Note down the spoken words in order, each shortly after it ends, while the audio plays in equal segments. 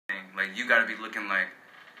Like, you gotta be looking, like,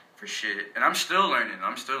 for shit. And I'm still learning,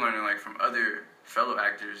 like, from other fellow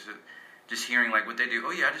actors, just hearing, like, what they do.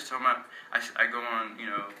 Oh, yeah, I just tell them, I go on, you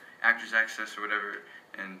know, Actors Access or whatever,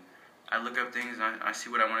 and I look up things, and I see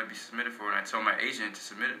what I want to be submitted for, and I tell my agent to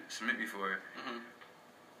submit me for it. Mm-hmm.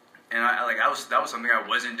 And that was something I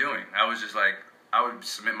wasn't doing. I was just, like, I would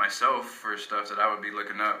submit myself for stuff that I would be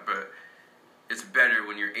looking up, but it's better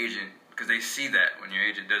when your agent, because they see that when your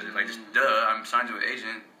agent does it. Like, just, I'm signed to an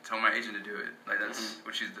agent, tell my agent to do it. Like, that's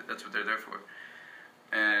that's what they're there for.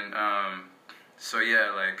 And, so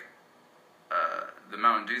yeah, like, the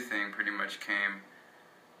Mountain Dew thing pretty much came.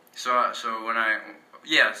 So back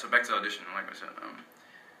to the audition, like I said.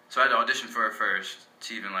 So I had to audition for her first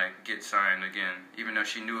to even, like, get signed again. Even though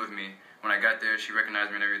she knew of me. When I got there, she recognized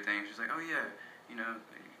me and everything. She was like, oh yeah, you know,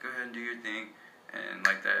 go ahead and do your thing. And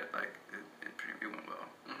like that, like, it went well.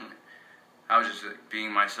 Mm-hmm. I was just, like,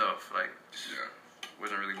 being myself, like,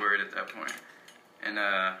 wasn't really worried at that point. And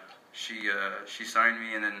she signed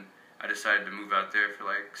me, and then I decided to move out there for,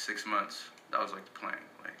 like, 6 months. That was, like, the plan.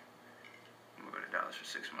 Like, I'm gonna go to Dallas for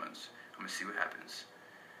 6 months. I'm gonna see what happens.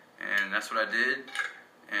 And that's what I did.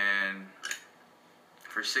 And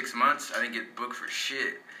for 6 months, I didn't get booked for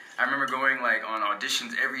shit. I remember going, like, on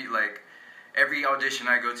auditions every audition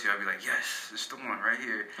I go to, I'd be like, yes, this is the one right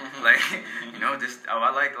here. Mm-hmm. Like, you know, this, I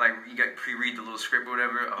like, you got pre-read the little script or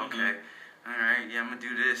whatever. Oh, okay, all right, yeah, I'm gonna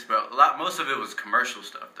do this. But most of it was commercial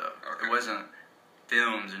stuff, though. Okay. It wasn't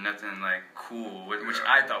films or nothing, like, cool, which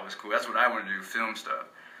I thought was cool. That's what I wanted to do, film stuff.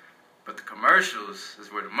 But the commercials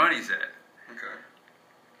is where the money's at. Okay.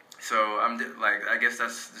 So, like, I guess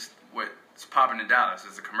that's just what's popping in Dallas,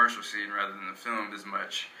 is the commercial scene rather than the film as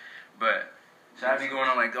much. But so I've been going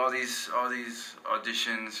on, like, all these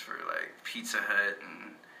auditions for, like, Pizza Hut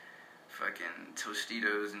and fucking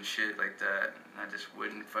Tostitos and shit like that, and I just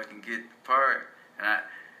wouldn't fucking get the part.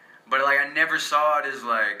 But like, I never saw it as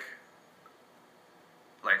like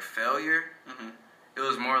failure. Mm-hmm. It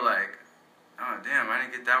was more like, oh damn, I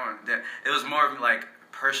didn't get that one. It was more of like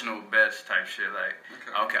personal best type shit. Like,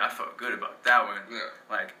 okay, I felt good about that one. Yeah.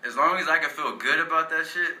 Like, as long as I could feel good about that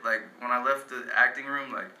shit, like, when I left the acting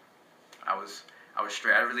room, like, I was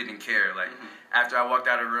straight. I really didn't care. Like, after I walked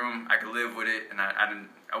out of the room, I could live with it, and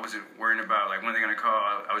I wasn't worrying about, like, when they're gonna call.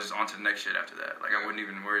 I was just on to the next shit after that. Like, I wouldn't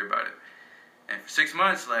even worry about it. And for 6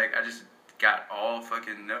 months, like, I just got all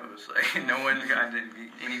fucking no's. Like, no one got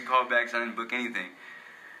any callbacks. I didn't book anything.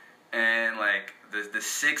 And, like, the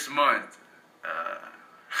 6th month,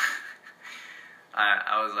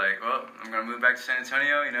 I was like, well, I'm gonna move back to San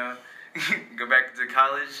Antonio, you know, go back to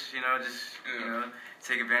college, you know, just, you know,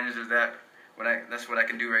 take advantage of that. That's what I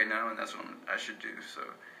can do right now, and that's what I should do. So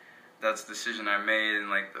that's the decision I made in,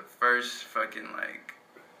 like, the first fucking, like,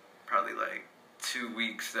 probably, like, 2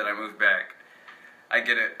 weeks that I moved back. I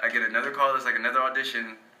get another call. There's, like, another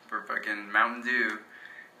audition for fucking Mountain Dew,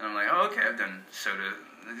 and I'm like, oh, okay, I've done soda,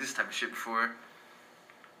 this type of shit before.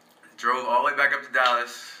 Drove all the way back up to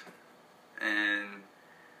Dallas and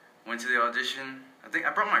went to the audition. I think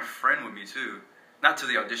I brought my friend with me too. Not to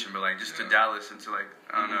the audition, but, like, just to Dallas and to, like,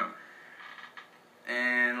 I don't know.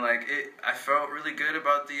 And, like, I felt really good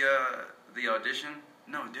about the audition.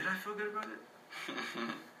 No, did I feel good about it?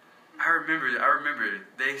 I remember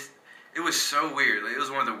it was so weird. Like, it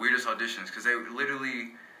was one of the weirdest auditions, because they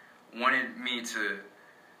literally wanted me to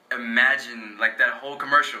imagine, like, that whole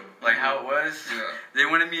commercial, like, how it was. Yeah. They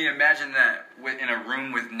wanted me to imagine that in a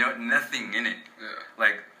room with nothing in it. Yeah.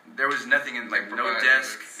 Like, there was nothing in, like, no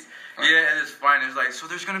desk. Yeah, it's fine. It's like, so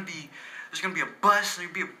there's gonna be a bus, there's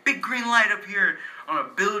gonna be a big green light up here on a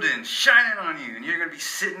building shining on you, and you're gonna be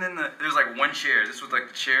sitting there's, like, one chair. This was, like,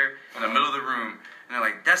 the chair in the middle of the room, and they're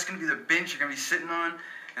like, that's gonna be the bench you're gonna be sitting on,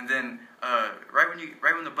 and then right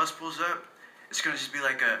when the bus pulls up, it's gonna just be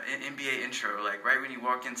like an NBA intro, like, right when you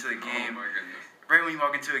walk into the game. Oh my goodness. Right when you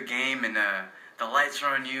walk into a game, and the lights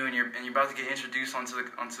are on you, and you're about to get introduced onto the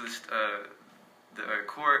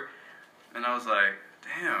court, and I was like,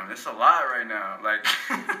 damn, that's a lot right now. Like,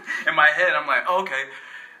 in my head, I'm like, oh, okay.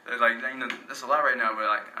 Like, you know, that's a lot right now, but,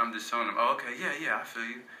 like, I'm just telling them, oh, okay, yeah, I feel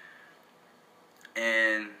you.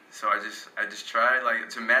 And so I just tried, like,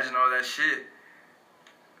 to imagine all that shit.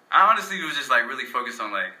 I honestly was just, like, really focused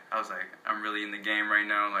on, like, I was like, I'm really in the game right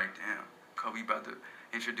now. Like, damn, Kobe about to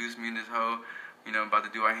introduce me in this hoe, you know, about to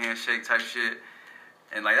do our handshake type shit.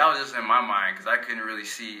 And, like, that was just in my mind, because I couldn't really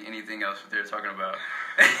see anything else what they were talking about.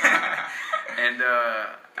 And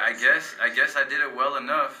I guess I did it well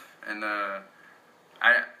enough, and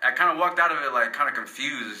I kind of walked out of it, like, kind of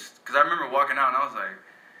confused, because I remember walking out, and I was like,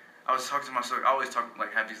 I was talking to myself. I always talk,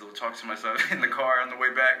 like, have these little talks to myself in the car on the way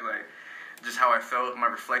back, like, just how I felt, my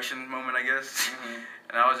reflection moment, I guess. Mm-hmm.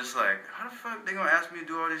 And I was just like, how the fuck they gonna ask me to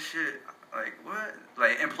do all this shit? Like, what?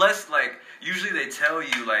 Like, and plus, like, usually they tell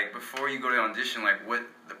you, like, before you go to the audition, like, what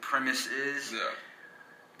the premise is. Yeah.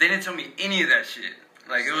 They didn't tell me any of that shit.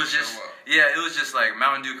 Like, it was just, it was just, like,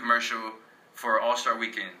 Mountain Dew commercial for All-Star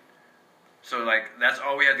Weekend. So, like, that's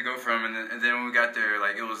all we had to go from. And then when we got there,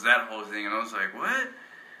 like, it was that whole thing. And I was like, what?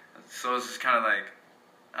 So it was just kind of like,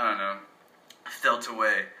 I don't know, felt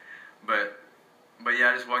away. But yeah,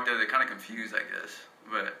 I just walked out there kind of confused, I guess.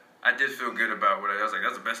 But I did feel good about what I was like,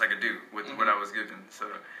 that's the best I could do with what I was given. So,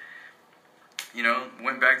 you know,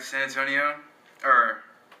 went back to San Antonio. Or,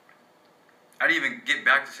 I didn't even get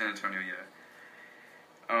back to San Antonio yet.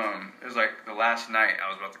 It was like the last night I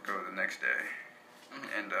was about to go the next day.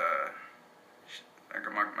 And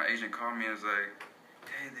my agent called me and was like,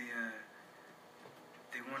 hey,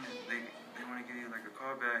 they want to give you like a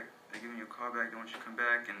call back. They're giving you a call back. They want you to come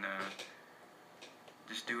back and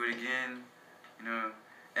just do it again, you know.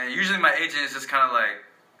 And usually my agent is just kind of like,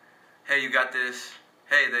 hey, you got this.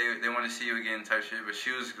 Hey, they want to see you again type shit. But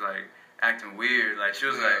she was like acting weird. Like she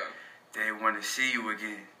was like, they want to see you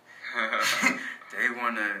again. They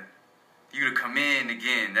want you to come in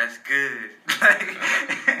again. That's good.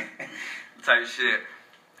 Type shit.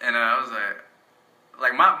 And I was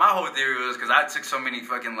like my whole theory was, because I took so many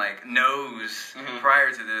fucking like no's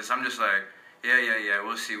prior to this. I'm just like, yeah.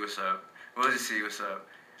 We'll see what's up. We'll just see what's up.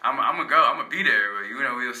 I'm gonna go. I'm gonna be there, but you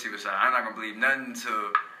know we'll see what's up. I'm not gonna believe nothing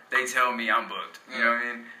until they tell me I'm booked. You know what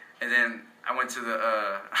I mean? And then I went to the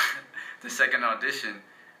the second audition,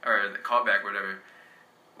 or the callback, whatever,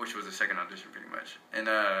 which was the second audition pretty much. And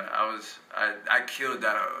I killed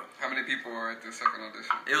that. How many people were at the second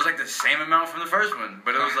audition? It was like the same amount from the first one,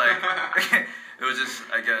 but it was like it was just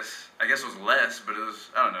I guess it was less, but it was,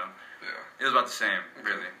 I don't know. Yeah. It was about the same,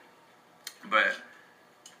 really. But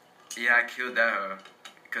yeah, I killed that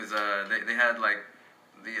because they had like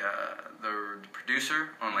the producer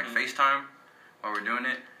on like FaceTime while we're doing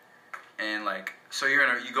it, and like so you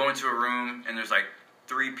go into a room and there's like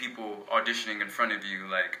 3 people auditioning in front of you,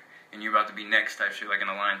 like, and you're about to be next type shit, like in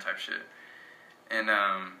a line type shit. And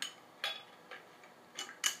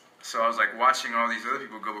so I was like watching all these other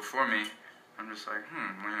people go before me. I'm just like,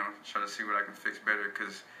 you know, try to see what I can fix better,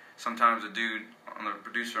 because sometimes the dude on the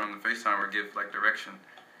producer on the FaceTime would give like direction,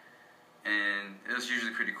 and it was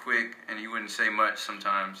usually pretty quick, and he wouldn't say much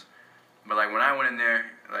sometimes. But like when I went in there,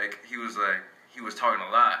 like he was talking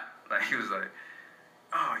a lot. Like he was like,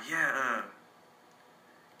 oh yeah,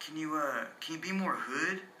 can you be more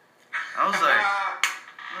hood? I was like,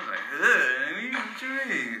 hood? What you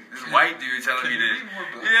mean? This white dude telling me this.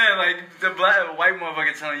 Yeah, like the white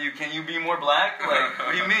motherfucker telling you, can you be more black? Like,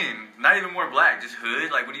 what do you mean? Not even more black, just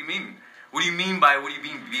hood? Like, what do you mean? What do you mean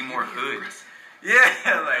be more hood? Yeah,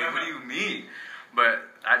 like, what do you mean? But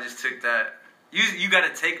I just took that. You got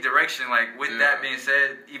to take direction, like, with that being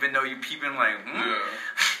said, even though you peeping like,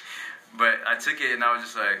 But I took it and I was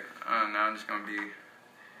just like, oh, now I'm just going to be,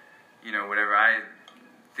 you know, whatever I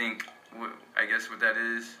think, I guess what that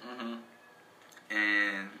is.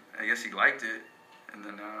 And I guess he liked it. And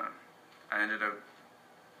then I ended up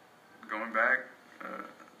going back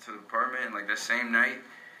to the apartment, and like that same night,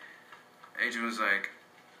 agent was like,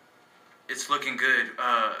 it's looking good.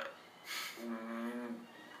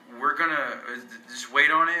 We're gonna just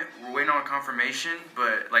wait on it. We're waiting on confirmation,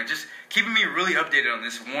 but like just keeping me really updated on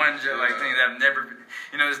this one like thing that I've never,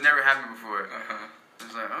 you know, it's never happened before. I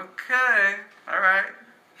was like, okay, all right.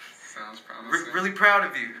 Sounds promising. Really proud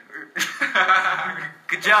of you.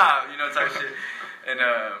 Good job, you know, type shit. And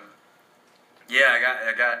yeah,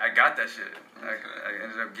 I got that shit. I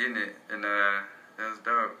ended up getting it, and that was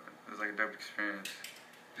dope. It was like a dope experience.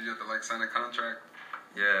 Did you have to like sign a contract?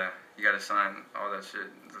 Yeah, you gotta sign all that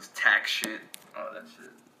shit. This tax shit, all that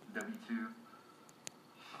shit. W-2.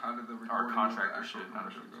 How did the recording? Our contractor shit.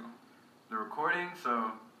 The recording,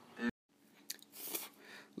 so.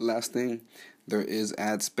 Last thing, there is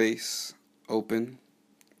ad space open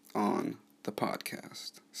on the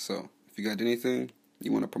podcast. So if you got anything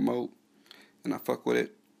you want to promote and I fuck with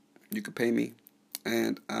it, you can pay me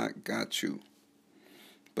and I got you.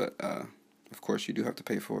 But of course you do have to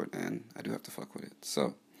pay for it, and I do have to fuck with it.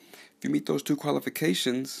 So if you meet those 2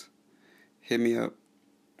 qualifications, hit me up.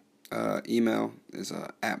 Email is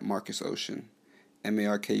at Marcus Ocean,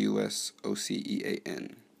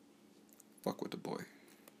 MarkusOcean. Fuck with the boy.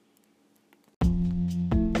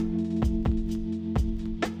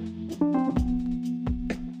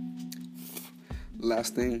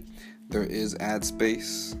 Last thing, there is ad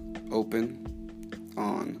space open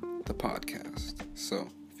on the podcast. So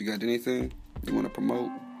if you got anything you want to promote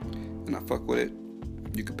and I fuck with it,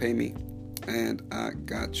 you can pay me and I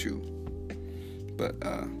got you. But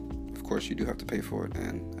of course, you do have to pay for it,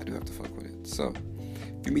 and I do have to fuck with it. So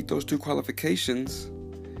if you meet those 2 qualifications,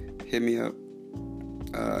 hit me up.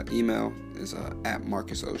 Email is at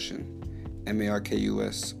Marcus Ocean,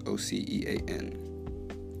 MarkusOcean.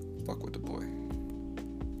 Fuck with the boy.